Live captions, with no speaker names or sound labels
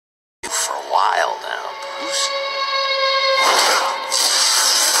while now, Bruce.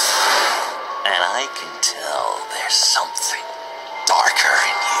 And I can tell there's something darker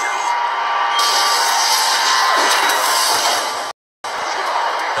in you.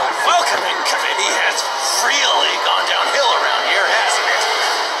 The welcoming committee has really gone downhill around here, hasn't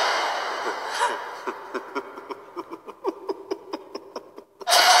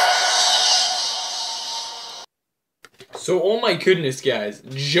it? So, oh my goodness, guys,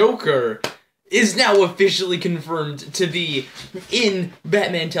 Joker is now officially confirmed to be in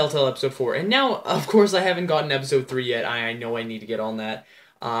Batman Telltale Episode 4. And now, of course, I haven't gotten Episode 3 yet. I know I need to get on that.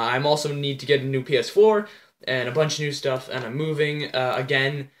 I'm also need to get a new PS4 and a bunch of new stuff, and I'm moving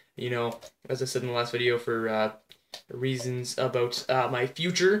again, you know, as I said in the last video, for reasons about my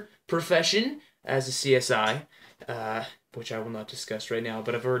future profession as a CSI, which I will not discuss right now,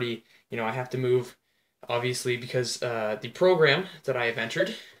 but I've already, you know, I have to move, obviously, because the program that I have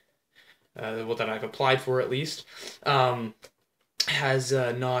entered, well, that I've applied for at least,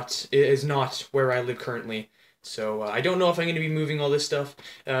 is not where I live currently. So I don't know if I'm going to be moving all this stuff.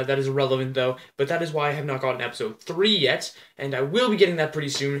 That is irrelevant, though. But that is why I have not gotten episode 3 yet, and I will be getting that pretty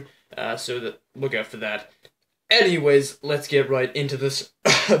soon. So look out for that. Anyways, let's get right into this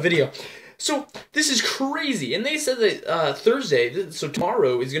video. So this is crazy, and they said that Thursday, so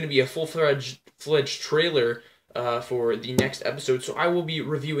tomorrow, is going to be a full-fledged trailer for the next episode. So I will be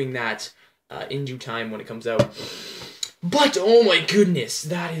reviewing that in due time when it comes out. But, oh my goodness,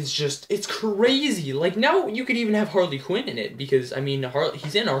 that is just, it's crazy. Like, now you could even have Harley Quinn in it, because, I mean,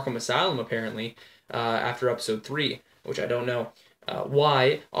 he's in Arkham Asylum, apparently, after episode 3, which I don't know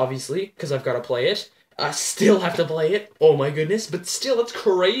why, obviously, because I've got to play it. I still have to play it, oh my goodness, but still, it's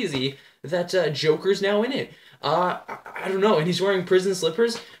crazy that Joker's now in it. I don't know, and he's wearing prison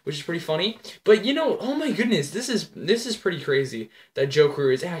slippers, which is pretty funny. But, you know, oh my goodness, this is pretty crazy that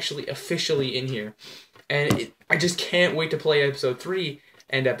Joker is actually officially in here. And I just can't wait to play episode 3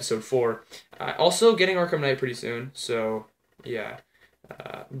 and episode 4. Also, getting Arkham Knight pretty soon, so, yeah.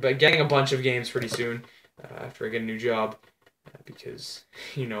 But getting a bunch of games pretty soon after I get a new job. Because,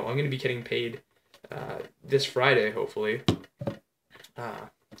 you know, I'm going to be getting paid this Friday, hopefully. And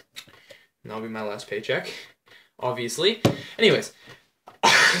that'll be my last paycheck, obviously. Anyways,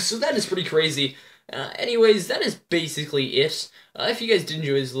 so that is pretty crazy. Anyways, that is basically it. If you guys did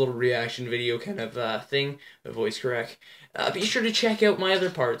enjoy this little reaction video kind of thing, the voice crack, be sure to check out my other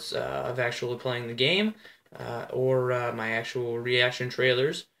parts of actually playing the game, or my actual reaction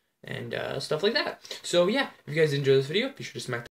trailers, and stuff like that. So yeah, if you guys enjoyed this video, be sure to smack